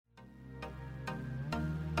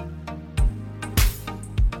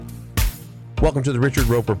Welcome to the Richard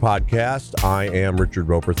Roper Podcast. I am Richard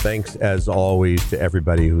Roper. Thanks, as always, to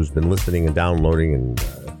everybody who's been listening and downloading and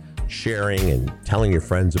sharing and telling your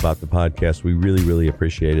friends about the podcast. We really, really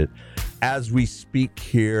appreciate it. As we speak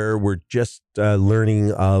here, we're just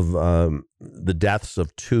learning of the deaths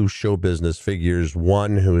of two show business figures.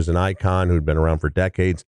 One who is an icon who'd been around for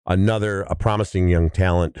decades. Another, a promising young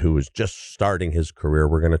talent who is just starting his career.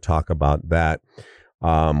 We're going to talk about that.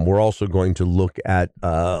 We're also going to look at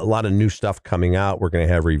a lot of new stuff coming out. We're going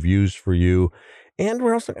to have reviews for you. And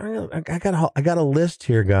we're also, I got a list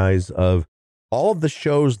here, guys, of all of the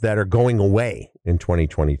shows that are going away in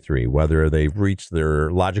 2023, whether they've reached their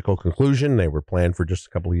logical conclusion, they were planned for just a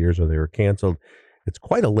couple of years, or they were canceled. It's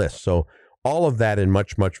quite a list. So all of that and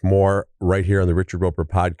much, much more right here on the Richard Roper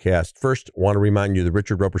Podcast. First, I want to remind you the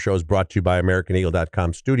Richard Roper Show is brought to you by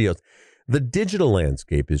AmericanEagle.com Studios. The digital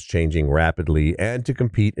landscape is changing rapidly, and to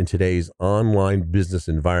compete in today's online business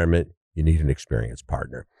environment, you need an experienced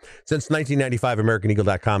partner. Since 1995,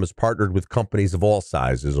 AmericanEagle.com has partnered with companies of all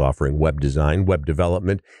sizes, offering web design, web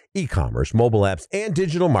development, e-commerce, mobile apps, and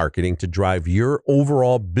digital marketing to drive your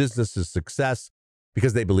overall business's success,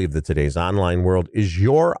 because they believe that today's online world is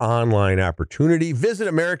your online opportunity. Visit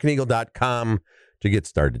AmericanEagle.com to get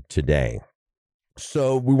started today.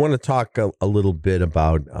 So we want to talk a little bit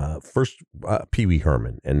about first Pee Wee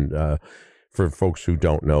Herman, and for folks who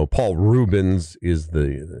don't know, Paul Reubens is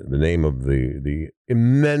the name of the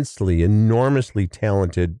immensely, enormously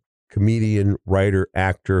talented comedian, writer,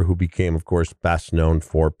 actor who became, of course, best known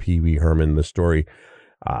for Pee Wee Herman. The story,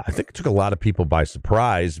 I think, it took a lot of people by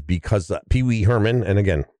surprise because Pee Wee Herman, and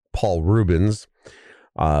again, Paul Reubens,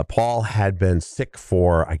 Paul had been sick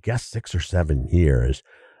for, I guess, 6 or 7 years.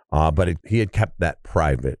 But he had kept that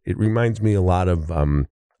private. It reminds me a lot of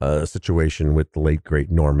a situation with the late,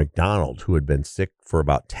 great Norm Macdonald, who had been sick for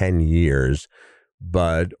about 10 years,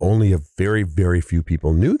 but only a very, very few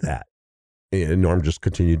people knew that. And Norm just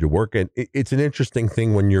continued to work. And it's an interesting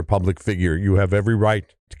thing when you're a public figure. You have every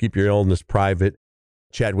right to keep your illness private.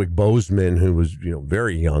 Chadwick Boseman, who was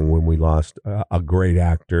very young when we lost a great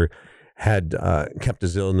actor, had kept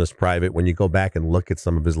his illness private. When you go back and look at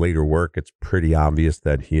some of his later work, it's pretty obvious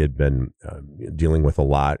that he had been dealing with a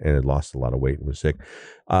lot and had lost a lot of weight and was sick.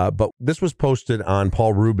 But this was posted on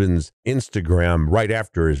Paul Reubens' Instagram right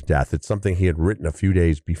after his death. It's something he had written a few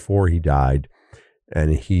days before he died.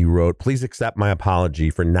 And he wrote, "Please accept my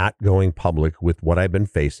apology for not going public with what I've been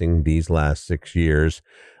facing these last 6 years.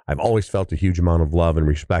 I've always felt a huge amount of love and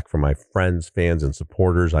respect from my friends, fans, and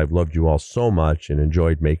supporters. I've loved you all so much and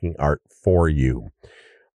enjoyed making art for you."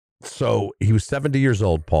 So he was 70 years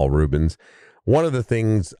old, Paul Reubens. One of the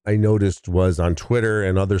things I noticed was on Twitter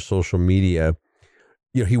and other social media,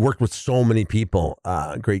 he worked with so many people,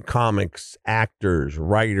 great comics, actors,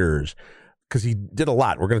 writers, because he did a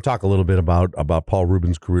lot. We're going to talk a little bit about Paul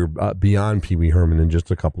Reubens' career beyond Pee Wee Herman in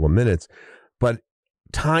just a couple of minutes. But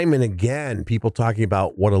time and again, people talking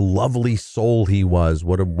about what a lovely soul he was,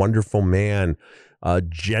 what a wonderful man,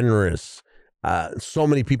 generous. So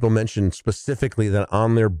many people mentioned specifically that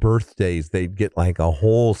on their birthdays, they'd get like a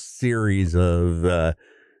whole series of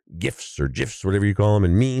gifts or GIFs, whatever you call them,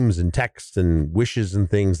 and memes and texts and wishes and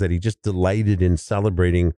things that he just delighted in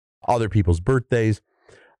celebrating other people's birthdays.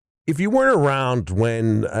 If you weren't around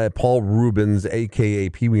when Paul Reubens,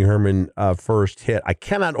 a.k.a. Pee Wee Herman, first hit, I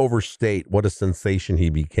cannot overstate what a sensation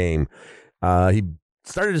he became. He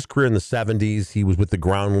started his career in the 70s. He was with the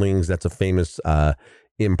Groundlings. That's a famous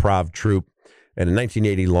improv troupe. And in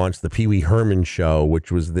 1980, launched the Pee Wee Herman Show,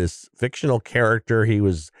 which was this fictional character.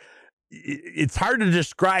 It's hard to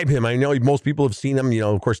describe him. I know most people have seen him.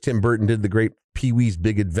 Of course, Tim Burton did the great Pee Wee's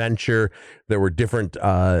Big Adventure. There were different,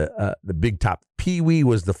 the Big Top Pee Wee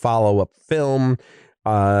was the follow-up film.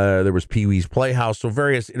 There was Pee Wee's Playhouse, so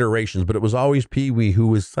various iterations, but it was always Pee Wee, who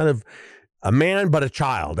was kind of a man but a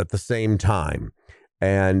child at the same time.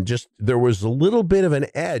 And just there was a little bit of an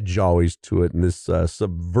edge always to it, and this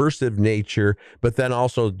subversive nature, but then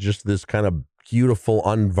also just this kind of beautiful,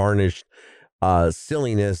 unvarnished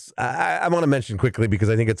silliness. I want to mention quickly because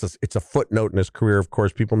I think it's a footnote in his career. Of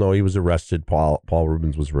course, people know he was arrested. Paul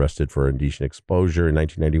Reubens was arrested for indecent exposure in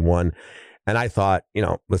 1991. And I thought,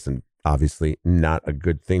 listen, obviously not a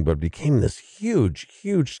good thing, but it became this huge,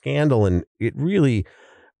 huge scandal. And it really,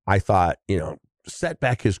 I thought, set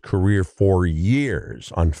back his career for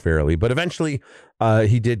years unfairly. But eventually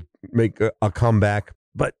he did make a comeback.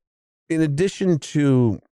 But in addition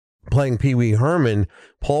to playing Pee Wee Herman,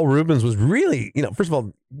 Paul Reubens was really, first of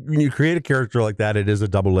all, when you create a character like that, it is a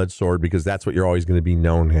double-edged sword because that's what you're always going to be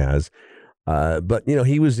known as. But,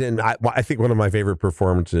 he was in, I think one of my favorite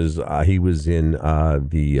performances, he was in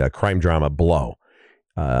the crime drama Blow.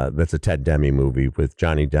 That's a Ted Demme movie with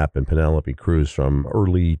Johnny Depp and Penelope Cruz from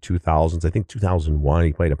early 2000s. I think 2001.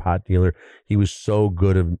 He played a pot dealer. He was so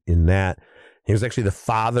good in that. He was actually the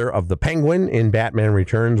father of the Penguin in Batman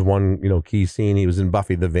Returns. One, key scene. He was in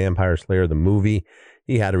Buffy the Vampire Slayer, the movie.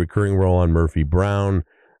 He had a recurring role on Murphy Brown.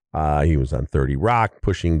 He was on 30 Rock,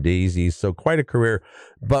 Pushing Daisies. So quite a career.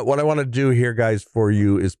 But what I want to do here, guys, for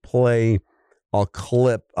you is play a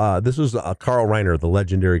clip. This was Carl Reiner, the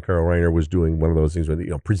legendary Carl Reiner, was doing one of those things with,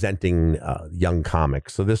 presenting young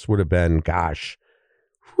comics. So this would have been,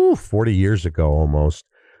 40 years ago almost.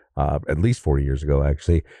 At least 40 years ago,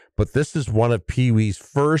 actually. But this is one of Pee Wee's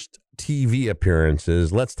first TV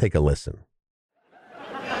appearances. Let's take a listen.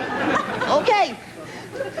 Okay.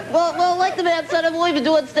 Well, like the man said, I've only been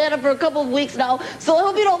doing stand-up for a couple of weeks now, so I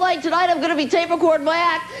hope you don't mind. Tonight I'm going to be tape recording my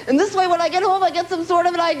act, and this way when I get home I get some sort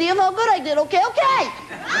of an idea of how good I did, okay?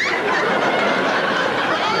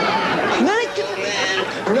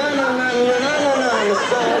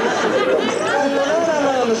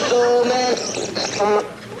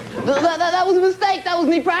 That was a mistake. That was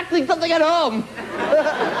me practicing something at home.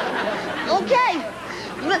 Okay.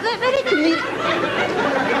 Many comedians...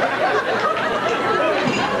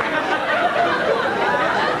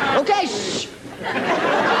 Okay, shh.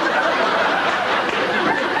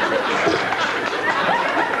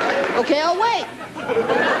 Okay, I'll wait.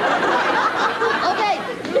 Okay,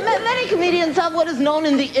 many comedians have what is known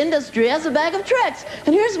in the industry as a bag of tricks,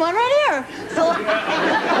 and here's one right here. So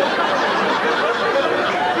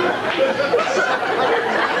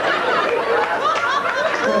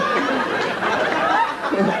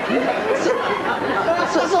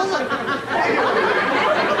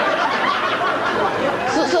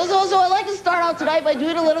I'd like to start out tonight by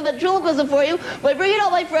doing a little ventriloquism for you by bringing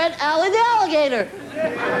out my friend Alan the alligator.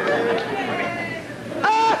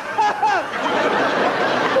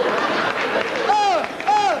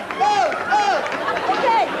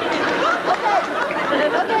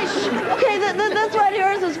 Okay, this right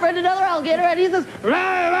here is his friend, another alligator, and he says, okay,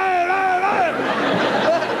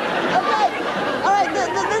 all right,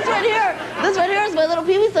 this right here is my little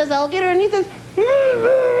Pee-wee-sized alligator, and he says,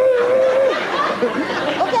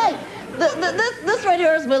 okay, this right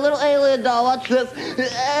here is my little alien doll. Watch this.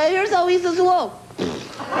 Here's how he says hello.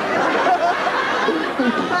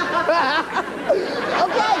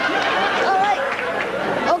 Okay, all right.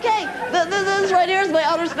 Okay, this right here is my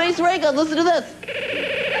outer space ray gun. Listen to this.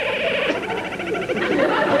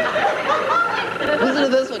 Listen to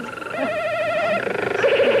this one.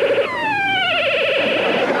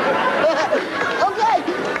 Okay,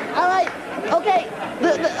 all right. Okay,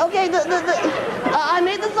 I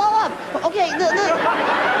made this all up. Okay,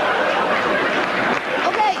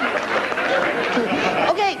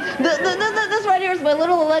 this right here is my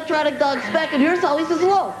little electronic dog Speck, and here's how he says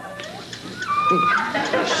hello.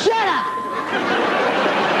 Shut up!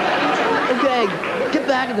 Okay, get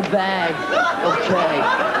back in the bag.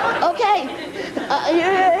 Okay.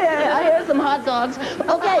 Here, I hear some hot dogs.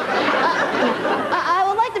 Okay, I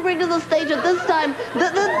would like to bring to the stage at this time.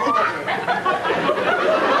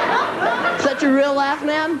 Is that your real laugh,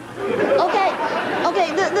 man? Okay.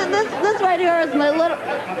 This right here is my little.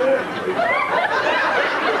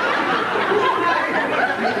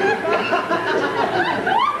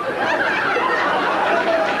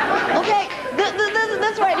 Okay,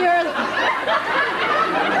 this right here is.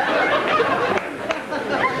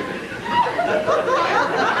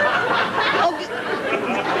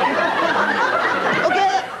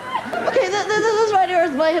 Okay, this right here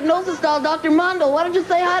is my hypnosis doll, Dr. Mondo. Why don't you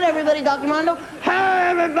say hi to everybody, Dr. Mondo? Hi,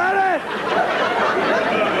 everybody!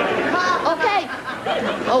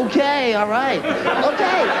 Okay, all right.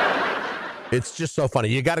 Okay. It's just so funny.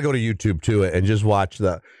 You got to go to YouTube too and just watch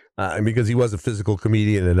because he was a physical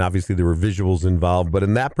comedian and obviously there were visuals involved. But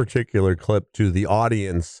in that particular clip, to the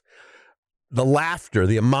audience, the laughter,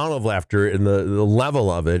 the amount of laughter and the level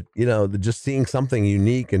of it, just seeing something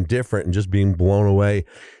unique and different and just being blown away.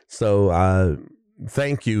 So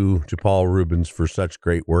thank you to Paul Reubens for such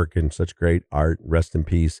great work and such great art. Rest in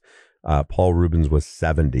peace. Paul Reubens was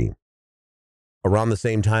 70. Around the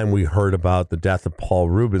same time we heard about the death of Paul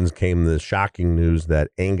Reubens came the shocking news that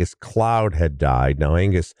Angus Cloud had died. Now,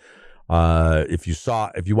 Angus, if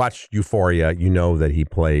you watched Euphoria, you know that he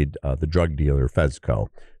played the drug dealer Fez,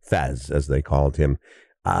 as they called him.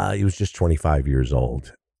 He was just 25 years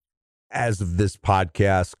old. As of this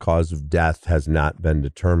podcast, cause of death has not been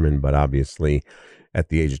determined, but obviously at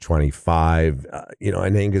the age of 25,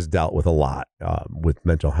 and Angus dealt with a lot with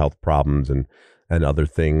mental health problems and other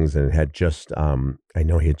things, and had just, I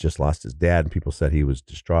know he had just lost his dad, and people said he was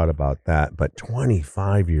distraught about that, but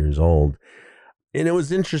 25 years old. And it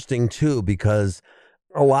was interesting too, because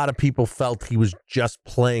a lot of people felt he was just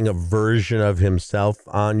playing a version of himself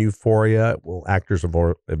on Euphoria. Well, actors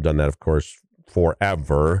have done that, of course,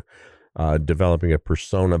 forever, developing a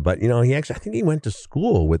persona. But, he actually, I think he went to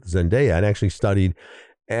school with Zendaya and actually studied.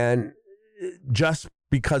 And just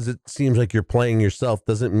because it seems like you're playing yourself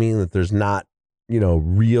doesn't mean that there's not,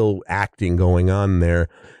 real acting going on there.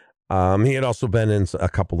 He had also been in a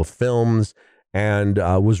couple of films and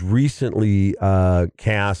was recently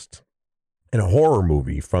cast in a horror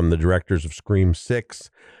movie from the directors of Scream 6.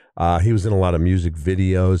 He was in a lot of music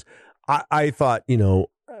videos. I thought,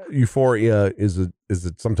 Euphoria is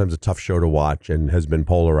sometimes a tough show to watch and has been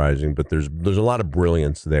polarizing, but there's a lot of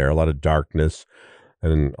brilliance there, a lot of darkness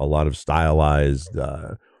and a lot of stylized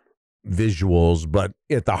visuals. But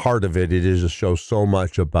at the heart of it is a show so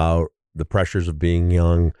much about the pressures of being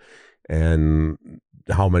young and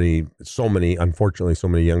unfortunately, so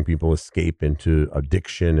many young people escape into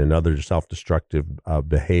addiction and other self-destructive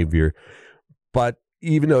behavior. But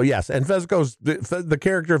even though, yes, and Fezco's the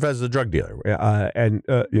character of Fez is a drug dealer, and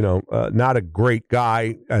not a great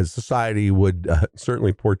guy as society would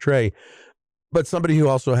certainly portray, but somebody who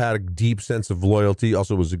also had a deep sense of loyalty,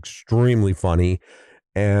 also was extremely funny,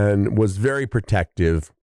 and was very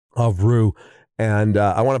protective of Rue. And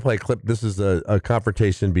I want to play a clip. This is a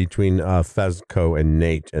confrontation between Fezco and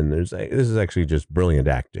Nate, and this is actually just brilliant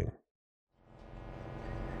acting.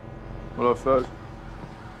 What up, Fez?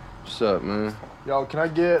 What's up, man? Yo, can I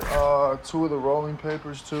get 2 of the rolling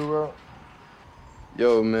papers too, bro?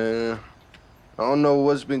 Yo, man, I don't know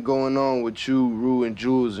what's been going on with you, Rue, and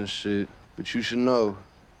Jules and shit, but you should know,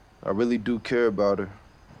 I really do care about her.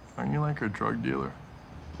 Aren't you like her drug dealer?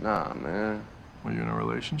 Nah, man. Are you in a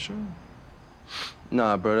relationship?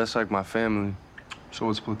 Nah, bro, that's like my family. So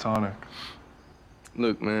it's platonic.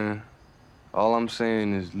 Look, man, all I'm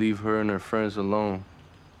saying is leave her and her friends alone.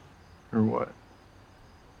 Or what?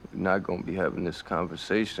 We're not gonna be having this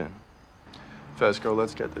conversation. Fezco,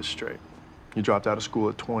 let's get this straight. You dropped out of school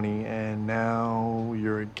at 20, and now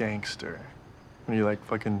you're a gangster. Are you like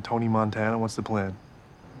fucking Tony Montana? What's the plan?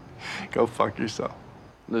 Go fuck yourself.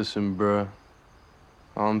 Listen, bruh,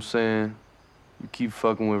 all I'm saying, you keep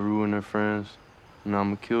fucking with Rue and her friends, and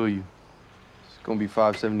I'm gonna kill you. It's gonna be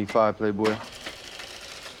 $5.75, Playboy.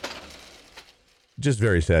 Just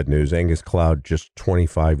very sad news. Angus Cloud, just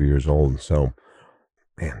 25 years old. So,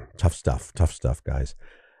 man, tough stuff, guys.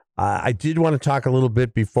 I did want to talk a little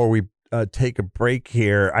bit before we take a break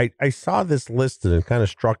here. I saw this list and it kind of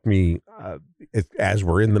struck me as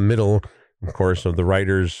we're in the middle, of course, of the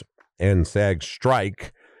writers and SAG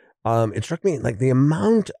strike. It struck me like the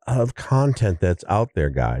amount of content that's out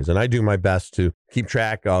there, guys. And I do my best to keep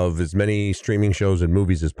track of as many streaming shows and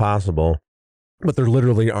movies as possible, but there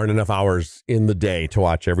literally aren't enough hours in the day to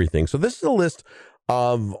watch everything. So this is a list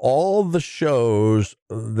of all the shows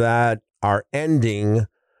that are ending,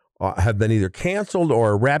 have been either canceled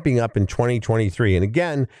or wrapping up in 2023. And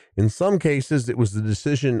again, in some cases, it was the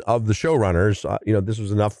decision of the showrunners. This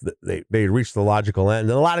was enough that they reached the logical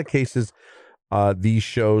end. In a lot of cases, these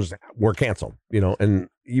shows were canceled, and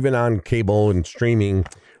even on cable and streaming,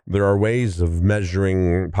 there are ways of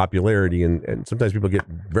measuring popularity, and sometimes people get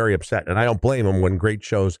very upset, and I don't blame them when great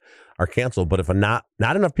shows are canceled. But if not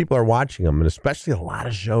enough people are watching them, and especially a lot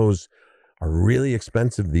of shows are really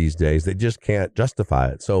expensive these days, they just can't justify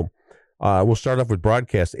it. So we'll start off with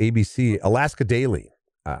broadcast. ABC, Alaska Daily,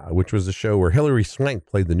 which was a show where Hilary Swank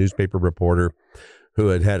played the newspaper reporter who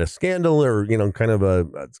had a scandal or, kind of a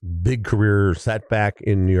big career setback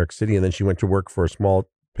in New York City. And then she went to work for a small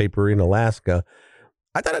paper in Alaska.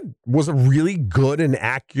 I thought it was a really good and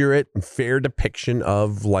accurate and fair depiction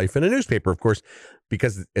of life in a newspaper. Of course,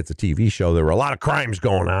 because it's a TV show, there were a lot of crimes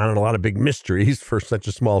going on and a lot of big mysteries for such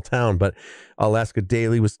a small town. But Alaska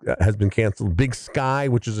Daily has been canceled. Big Sky,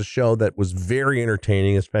 which is a show that was very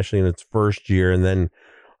entertaining, especially in its first year, and then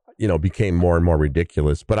became more and more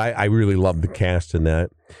ridiculous. But I really love the cast in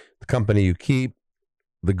that. The Company You Keep,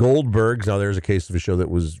 The Goldbergs. Now, there's a case of a show that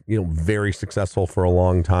was, very successful for a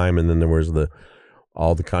long time. And then there was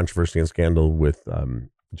all the controversy and scandal with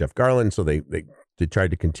Jeff Garland. So they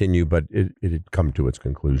tried to continue, but it had come to its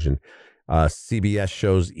conclusion. CBS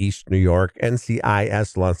shows East New York,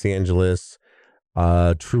 NCIS Los Angeles,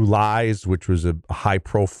 True Lies, which was a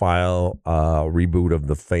high-profile reboot of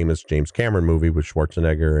the famous James Cameron movie with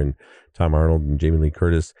Schwarzenegger and Tom Arnold and Jamie Lee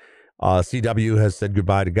Curtis. CW has said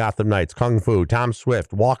goodbye to Gotham Knights, Kung Fu, Tom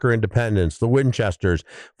Swift, Walker Independence, The Winchesters,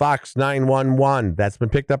 Fox 911. That's been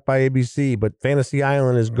picked up by ABC, but Fantasy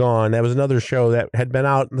Island is gone. That was another show that had been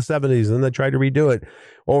out in the 70s, and then they tried to redo it.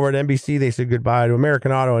 Over at NBC, they said goodbye to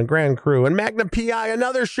American Auto and Grand Crew, and Magnum P.I.,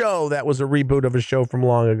 another show that was a reboot of a show from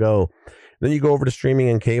long ago. Then you go over to streaming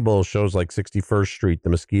and cable shows like 61st Street, The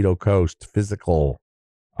Mosquito Coast, Physical,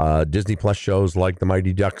 Disney Plus shows like The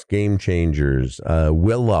Mighty Ducks Game Changers,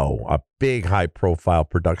 Willow, a big high-profile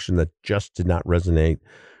production that just did not resonate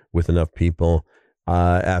with enough people.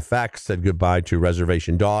 FX said goodbye to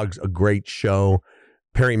Reservation Dogs, a great show.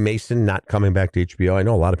 Perry Mason not coming back to HBO. I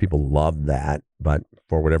know a lot of people love that, but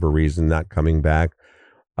for whatever reason, not coming back.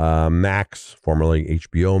 Max, formerly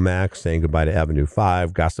HBO Max, saying goodbye to Avenue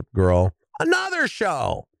 5. Gossip Girl, another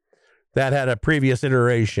show that had a previous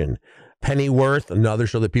iteration. Pennyworth, another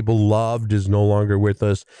show that people loved, is no longer with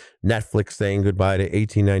us. Netflix saying goodbye to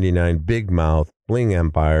 1899, Big Mouth, Bling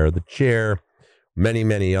Empire, The Chair, many,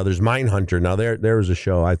 many others. Mindhunter. Now, there was a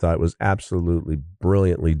show I thought was absolutely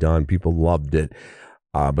brilliantly done. People loved it,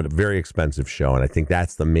 but a very expensive show, and I think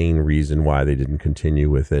that's the main reason why they didn't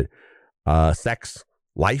continue with it. Sex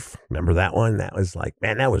Life, remember that one? That was like,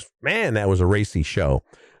 that was a racy show.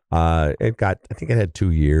 I think it had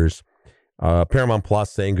 2 years. Paramount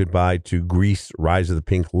Plus saying goodbye to Grease, Rise of the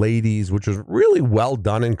Pink Ladies, which was really well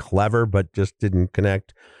done and clever, but just didn't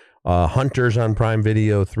connect. Hunters on Prime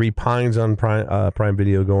Video, Three Pines on Prime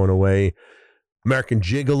Video going away. American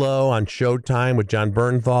Gigolo on Showtime with John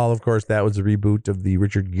Bernthal. Of course, that was a reboot of the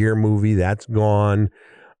Richard Gere movie. That's gone.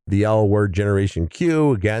 The L Word, Generation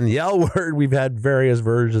Q. Again, the L Word, we've had various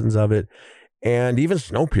versions of it. And even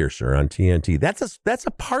Snowpiercer on TNT. That's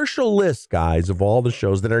a partial list, guys, of all the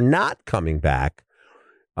shows that are not coming back,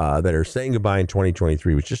 that are saying goodbye in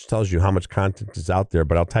 2023, which just tells you how much content is out there.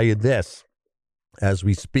 But I'll tell you this, as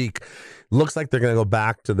we speak, looks like they're going to go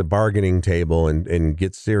back to the bargaining table and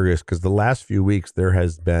get serious, because the last few weeks there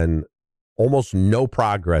has been almost no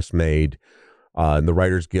progress made in the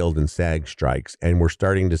Writers Guild and SAG strikes. And we're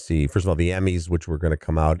starting to see, first of all, the Emmys, which were going to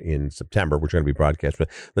come out in September, which are going to be broadcast, but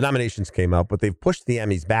the nominations came out, but they've pushed the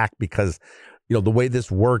Emmys back because, the way this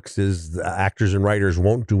works is the actors and writers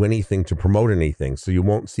won't do anything to promote anything. So you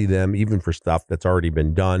won't see them even for stuff that's already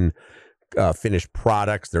been done, finished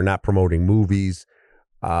products. They're not promoting movies.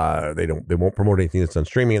 They won't promote anything that's on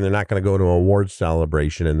streaming, and they're not going to go to an awards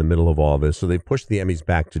celebration in the middle of all this. So they pushed the Emmys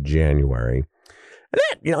back to January.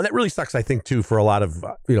 And that really sucks, I think, too, for a lot of,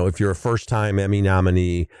 if you're a first-time Emmy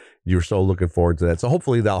nominee, you're so looking forward to that. So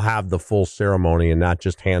hopefully they'll have the full ceremony and not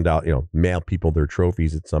just hand out, mail people their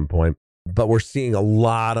trophies at some point. But we're seeing a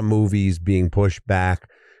lot of movies being pushed back.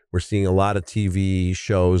 We're seeing a lot of TV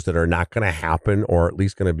shows that are not going to happen, or at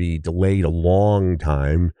least going to be delayed a long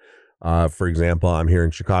time. For example, I'm here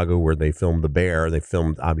in Chicago where they filmed The Bear. They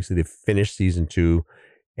finished season 2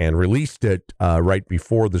 and released it right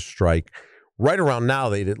before the strike. Right around now,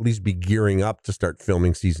 they'd at least be gearing up to start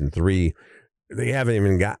filming season 3. They haven't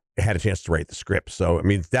even had a chance to write the script. So,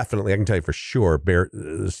 it's definitely, I can tell you for sure,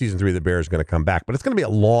 season 3 of The Bear is going to come back, but it's going to be a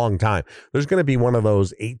long time. There's going to be one of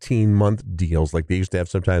those 18-month deals like they used to have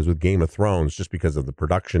sometimes with Game of Thrones, just because of the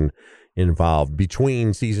production involved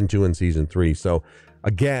between season 2 and season 3. So,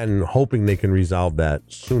 again, hoping they can resolve that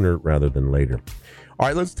sooner rather than later. All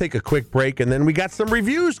right, let's take a quick break, and then we got some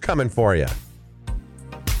reviews coming for you.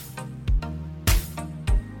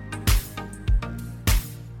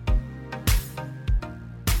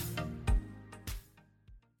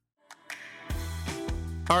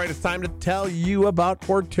 All right, it's time to tell you about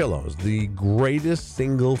Portillo's, the greatest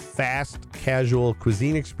single fast casual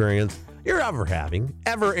cuisine experience you're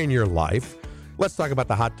ever in your life. Let's talk about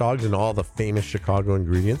the hot dogs and all the famous Chicago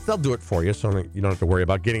ingredients. They'll do it for you, so you don't have to worry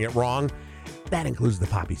about getting it wrong. That includes the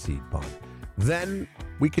poppy seed bun. Then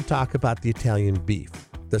we could talk about the Italian beef,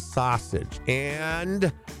 the sausage, and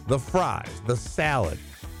the fries, the salad,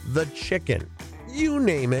 the chicken, you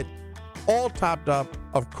name it, all topped up,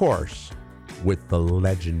 of course, with the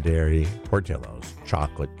legendary Portillo's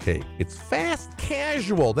chocolate cake. It's fast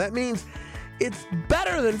casual. That means it's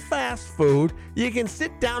better than fast food. You can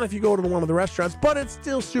sit down if you go to one of the restaurants, but it's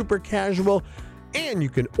still super casual. And you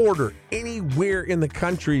can order anywhere in the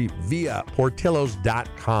country via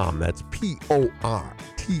Portillos.com. That's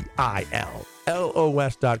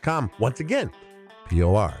Portillos.com. Once again,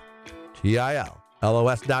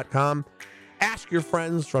 Portillos.com. Ask your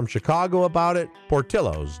friends from Chicago about it.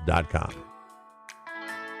 Portillos.com.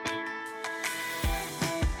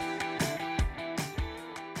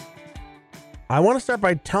 I want to start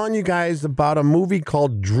by telling you guys about a movie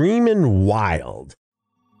called Dreamin' Wild.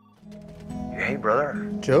 Hey, brother.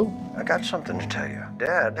 Joe? I got something to tell you.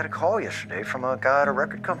 Dad got a call yesterday from a guy at a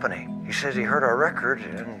record company. He says he heard our record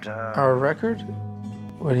and, Our record?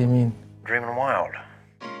 What do you mean? Dreamin' Wild.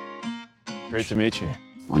 Great to meet you.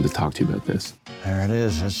 Wanted to talk to you about this. There it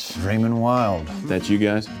is. It's Dreamin' Wild. That's you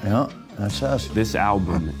guys? Yeah, that's us. This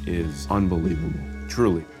album is unbelievable.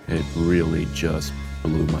 Truly. It really just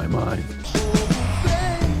blew my mind.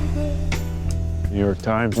 New York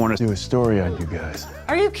Times want to do a story on you guys.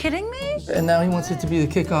 Are you kidding me? And now he wants it to be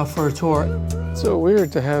the kickoff for a tour. It's so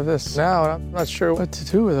weird to have this now, and I'm not sure what to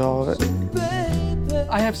do with all of it.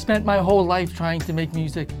 I have spent my whole life trying to make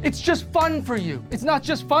music. It's just fun for you. It's not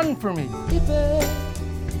just fun for me. I'm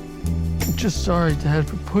just sorry, Dad,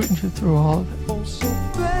 for putting you through all of it.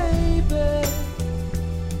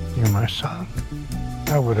 You're my son.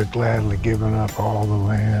 I would have gladly given up all the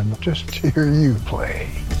land just to hear you play.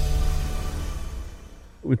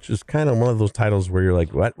 Which is kind of one of those titles where you're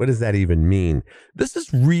like, what does that even mean? This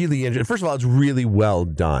is really interesting. First of all, it's really well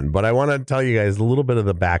done, but I want to tell you guys a little bit of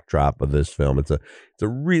the backdrop of this film. It's a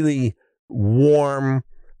really warm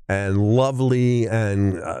and lovely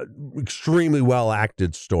and extremely well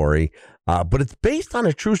acted story, but it's based on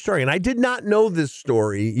a true story. And I did not know this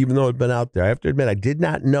story, even though it had been out there. I have to admit, I did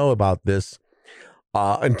not know about this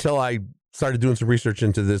until I started doing some research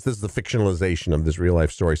into this. This is the fictionalization of this real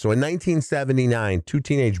life story. So in 1979, two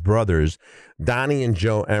teenage brothers, Donnie and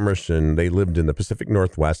Joe Emerson, they lived in the Pacific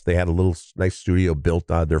Northwest. They had a little nice studio built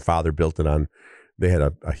on, their father built it on, they had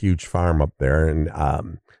a huge farm up there, and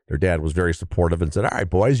their dad was very supportive and said, all right,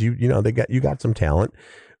 boys, you got some talent.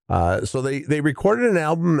 So they recorded an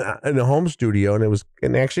album in a home studio,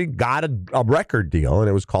 and actually got a record deal, and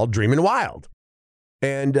it was called Dreamin' Wild.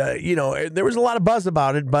 And, there was a lot of buzz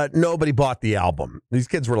about it, but nobody bought the album. These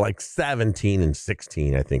kids were like 17 and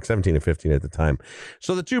 16, I think, 17 and 15 at the time.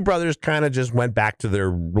 So the two brothers kind of just went back to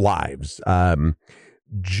their lives.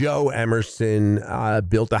 Joe Emerson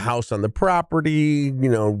built a house on the property,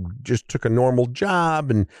 just took a normal job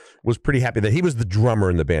and was pretty happy that he was the drummer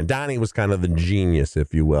in the band. Donnie was kind of the genius,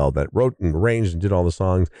 if you will, that wrote and arranged and did all the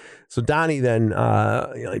songs. So Donnie then,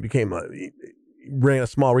 he ran a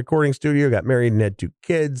small recording studio, got married and had two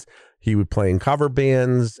kids. He would play in cover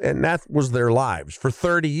bands, and that was their lives for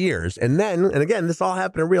 30 years. And then, and again, this all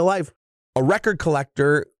happened in real life, a record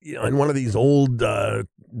collector in one of these old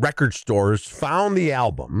record stores found the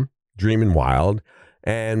album, Dreamin' Wild,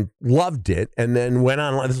 and loved it, and then went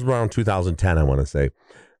online. This is around 2010, I want to say.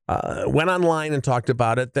 Went online and talked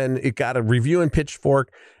about it. Then it got a review in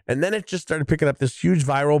Pitchfork, and then it just started picking up this huge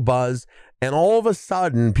viral buzz. And all of a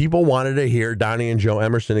sudden, people wanted to hear Donnie and Joe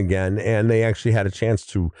Emerson again, and they actually had a chance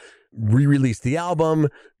to re-release the album,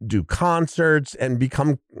 do concerts, and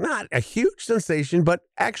become not a huge sensation, but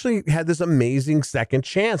actually had this amazing second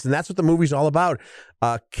chance. And that's what the movie's all about.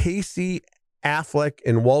 Casey Affleck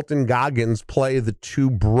and Walton Goggins play the two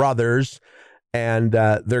brothers, and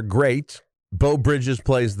they're great. Beau Bridges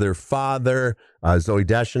plays their father. Zooey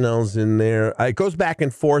Deschanel's in there. It goes back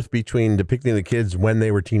and forth between depicting the kids when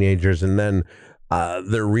they were teenagers and then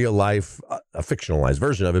their real life, a fictionalized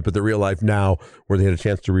version of it, but the real life now where they had a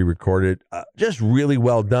chance to re-record it. Just really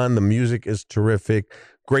well done. The music is terrific.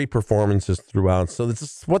 Great performances throughout. So this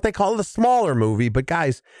is what they call the smaller movie. But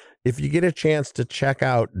guys, if you get a chance to check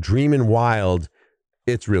out Dreamin' Wild,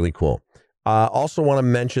 it's really cool. Also want to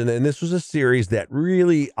mention, and this was a series that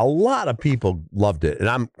really a lot of people loved it,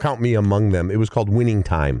 and count me among them. It was called Winning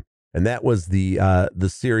Time, and that was the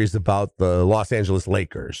series about the Los Angeles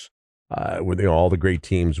Lakers, with all the great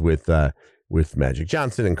teams with Magic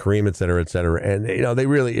Johnson and Kareem, et cetera, et cetera. And they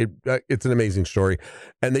really it's an amazing story,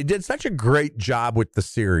 and they did such a great job with the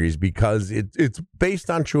series because it's based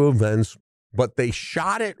on true events, but they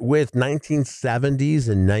shot it with 1970s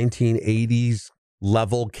and 1980s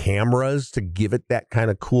level cameras to give it that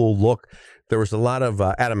kind of cool look. There was a lot of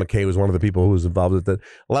Adam McKay was one of the people who was involved with it.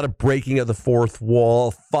 A lot of breaking of the fourth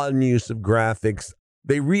wall, fun use of graphics.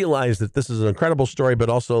 They realized that this is an incredible story,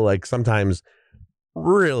 but also like sometimes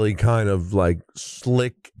really kind of like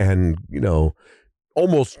slick and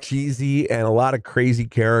almost cheesy, and a lot of crazy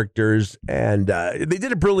characters. And they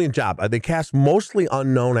did a brilliant job. They cast mostly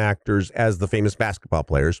unknown actors as the famous basketball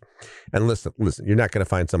players. And listen, you're not going to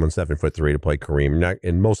find someone 7'3" to play Kareem.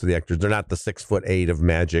 And most of the actors, they're not the 6'8" of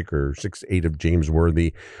Magic or 6'8" of James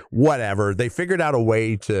Worthy, whatever. They figured out a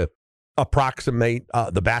way to approximate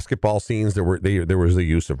the basketball scenes. There was the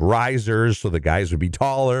use of risers so the guys would be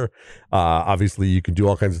taller. Obviously, you can do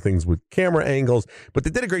all kinds of things with camera angles, but they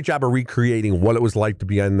did a great job of recreating what it was like to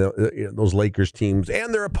be on those Lakers teams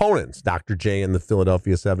and their opponents, Dr. J and the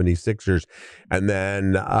Philadelphia 76ers, and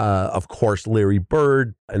then, of course, Larry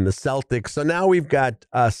Bird and the Celtics. So now we've got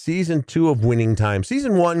season 2 of Winning Time.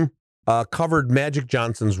 Season 1 covered Magic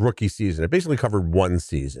Johnson's rookie season. It basically covered one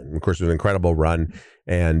season. Of course, it was an incredible run,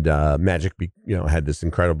 and Magic, had this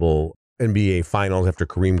incredible NBA Finals after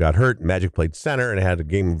Kareem got hurt. Magic played center and had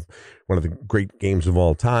one of the great games of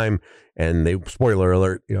all time. And spoiler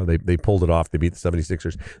alert, they pulled it off. They beat the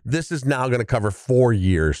 76ers. This is now going to cover 4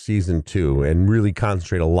 years, season 2, and really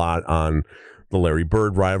concentrate a lot on the Larry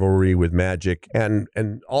Bird rivalry with Magic. And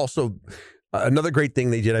also another great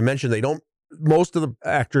thing they did, I mentioned most of the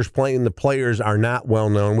actors playing the players are not well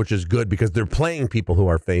known, which is good because they're playing people who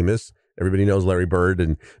are famous. Everybody knows Larry Bird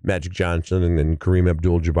and Magic Johnson and Kareem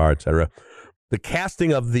Abdul-Jabbar, etc. The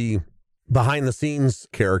casting of the behind-the-scenes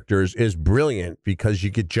characters is brilliant because you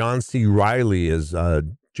get John C. Reilly as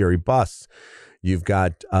Jerry Buss. You've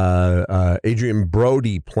got Adrian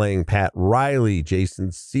Brody playing Pat Riley, Jason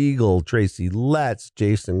Segel, Tracy Letts,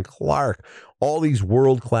 Jason Clarke, all these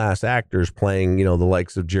world-class actors playing, the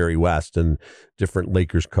likes of Jerry West and different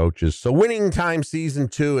Lakers coaches. So Winning Time Season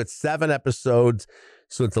 2, it's 7 episodes,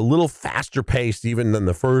 so it's a little faster paced even than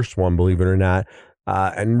the first one, believe it or not,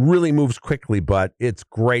 and really moves quickly, but it's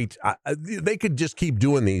great. They could just keep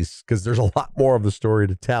doing these because there's a lot more of the story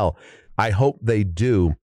to tell. I hope they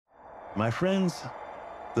do. My friends,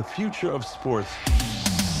 the future of sports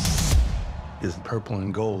is purple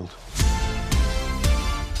and gold.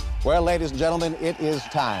 Well, ladies and gentlemen, it is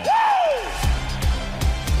time.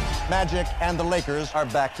 Magic and the Lakers are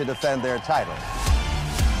back to defend their title.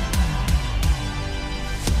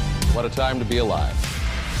 What a time to be alive.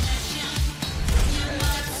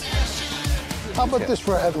 How about this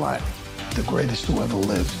for a headline? The greatest who ever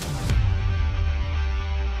lived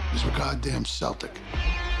is a goddamn Celtic.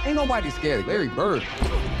 Ain't nobody scared of Larry Bird.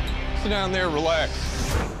 Sit down there, relax.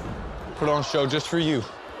 Put on a show just for you.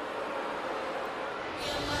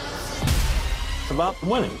 It's about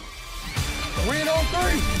winning. Win on 3.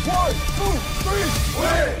 1, 2, 3,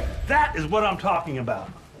 win! That is what I'm talking about.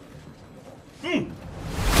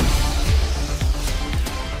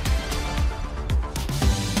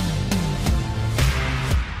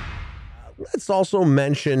 Let's also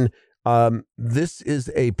mention this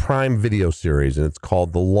is a Prime Video series, and it's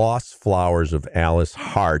called The Lost Flowers of Alice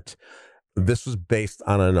Hart. This was based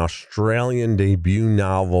on an Australian debut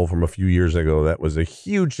novel from a few years ago that was a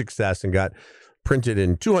huge success and got printed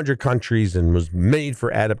in 200 countries and was made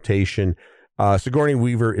for adaptation. Sigourney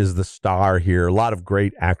Weaver is the star here. A lot of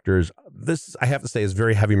great actors. This, I have to say, is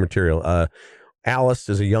very heavy material. Alice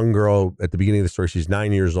is a young girl at the beginning of the story. She's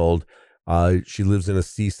 9 years old. She lives in a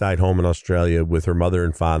seaside home in Australia with her mother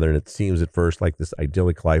and father, and it seems at first like this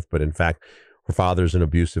idyllic life, but in fact, her father's an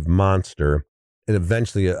abusive monster. And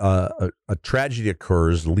eventually a tragedy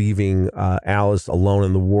occurs, leaving Alice alone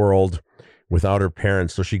in the world without her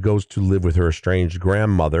parents. So she goes to live with her estranged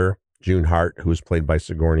grandmother, June Hart, who is played by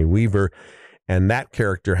Sigourney Weaver. And that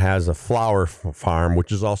character has a flower farm,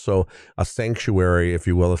 which is also a sanctuary, if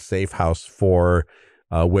you will, a safe house for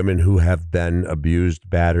women who have been abused,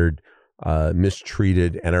 battered,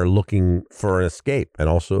 mistreated, and are looking for an escape, and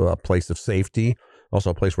also a place of safety, also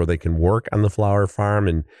a place where they can work on the flower farm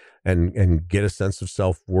and get a sense of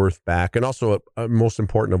self-worth back, and also most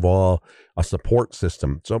important of all, a support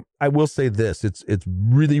system. So I will say this, it's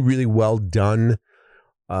really, really well done,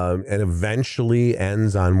 and eventually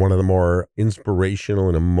ends on one of the more inspirational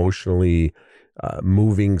and emotionally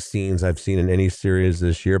moving scenes I've seen in any series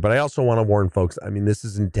this year. But I also want to warn folks, I mean, this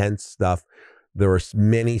is intense stuff. There are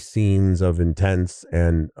many scenes of intense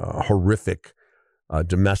and horrific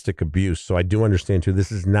domestic abuse. So I do understand, too,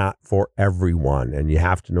 this is not for everyone. And you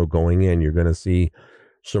have to know going in, you're going to see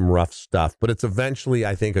some rough stuff. But it's eventually,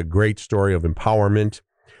 I think, a great story of empowerment,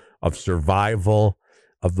 of survival,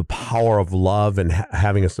 of the power of love and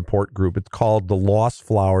having a support group. It's called The Lost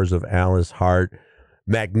Flowers of Alice Hart.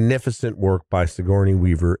 Magnificent work by Sigourney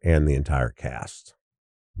Weaver and the entire cast.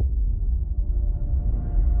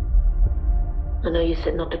 I know you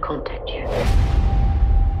said not to contact you.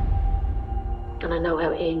 And I know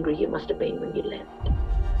how angry you must have been when you left.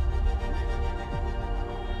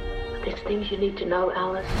 But there's things you need to know,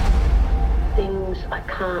 Alice. Things I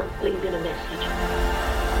can't leave in a message.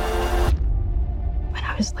 When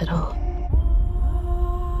I was little,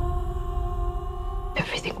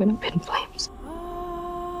 everything went up in flames.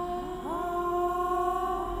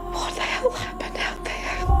 What the hell happened out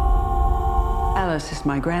there? Alice is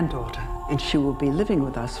my granddaughter, and she will be living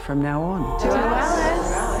with us from now on. To Alice.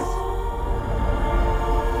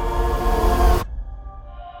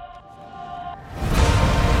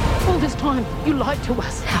 All this time, you lied to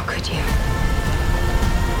us. How could you?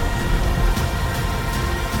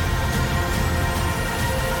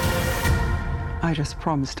 I just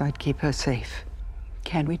promised I'd keep her safe.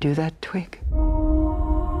 Can we do that, Twig?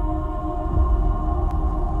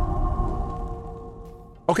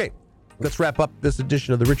 Okay, let's wrap up this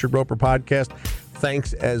edition of the Richard Roper Podcast.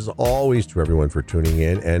 Thanks as always to everyone for tuning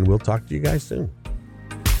in, and we'll talk to you guys soon.